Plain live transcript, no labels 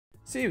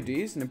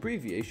COD is an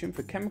abbreviation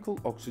for chemical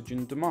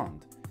oxygen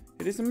demand.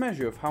 It is a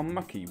measure of how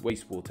mucky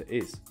wastewater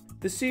is.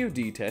 The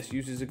COD test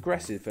uses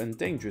aggressive and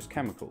dangerous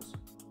chemicals.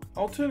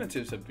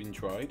 Alternatives have been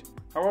tried,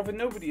 however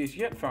nobody has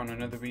yet found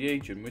another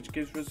reagent which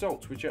gives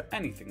results which are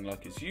anything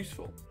like as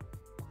useful.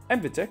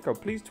 Envitec are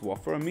pleased to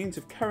offer a means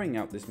of carrying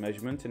out this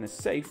measurement in a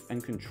safe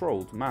and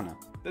controlled manner.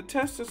 The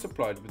tests are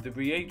supplied with the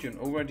reagent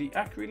already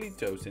accurately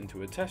dosed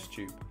into a test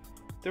tube.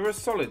 There are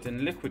solid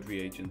and liquid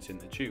reagents in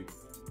the tube.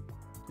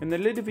 In the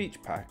lid of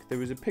each pack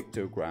there is a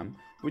pictogram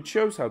which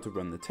shows how to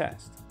run the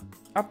test.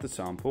 Add the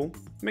sample,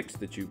 mix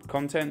the tube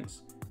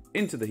contents,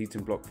 into the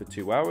heating block for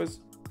 2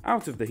 hours,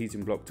 out of the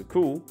heating block to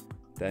cool,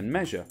 then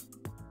measure.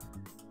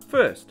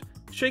 First,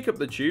 shake up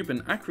the tube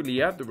and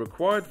accurately add the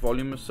required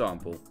volume of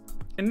sample.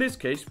 In this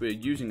case we are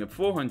using a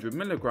 400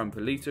 mg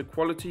per litre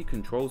quality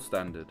control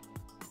standard.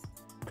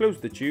 Close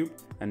the tube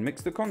and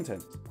mix the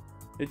contents.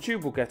 The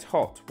tube will get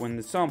hot when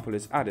the sample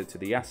is added to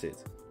the acid.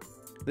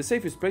 The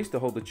safest place to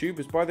hold the tube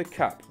is by the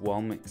cap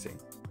while mixing.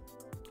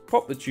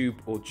 Pop the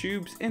tube or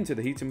tubes into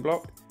the heating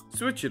block,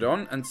 switch it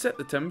on and set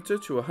the temperature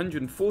to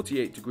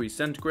 148 degrees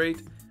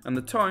centigrade and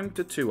the time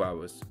to 2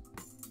 hours.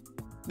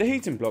 The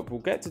heating block will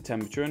get to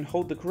temperature and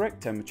hold the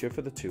correct temperature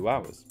for the 2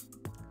 hours.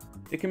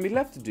 It can be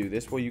left to do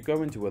this while you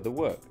go into other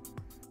work.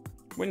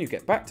 When you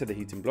get back to the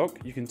heating block,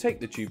 you can take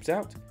the tubes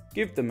out,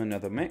 give them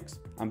another mix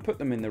and put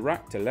them in the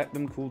rack to let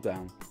them cool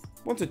down.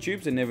 Once the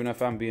tubes are near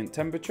enough ambient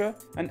temperature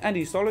and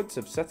any solids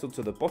have settled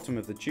to the bottom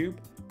of the tube,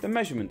 the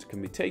measurement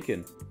can be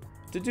taken.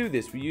 To do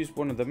this we use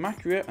one of the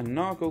Macria and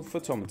Nargol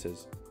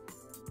photometers.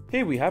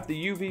 Here we have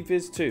the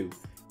UV-Vis 2,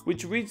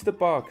 which reads the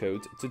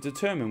barcode to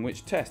determine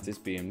which test is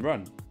being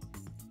run.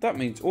 That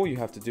means all you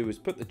have to do is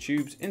put the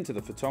tubes into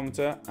the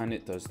photometer and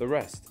it does the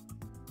rest.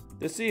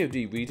 The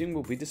COD reading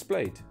will be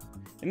displayed,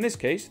 in this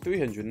case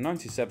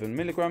 397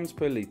 mg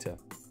per litre.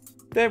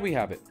 There we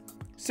have it.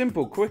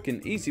 Simple, quick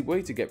and easy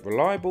way to get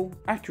reliable,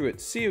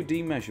 accurate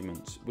COD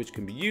measurements which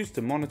can be used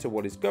to monitor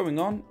what is going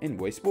on in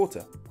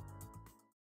wastewater.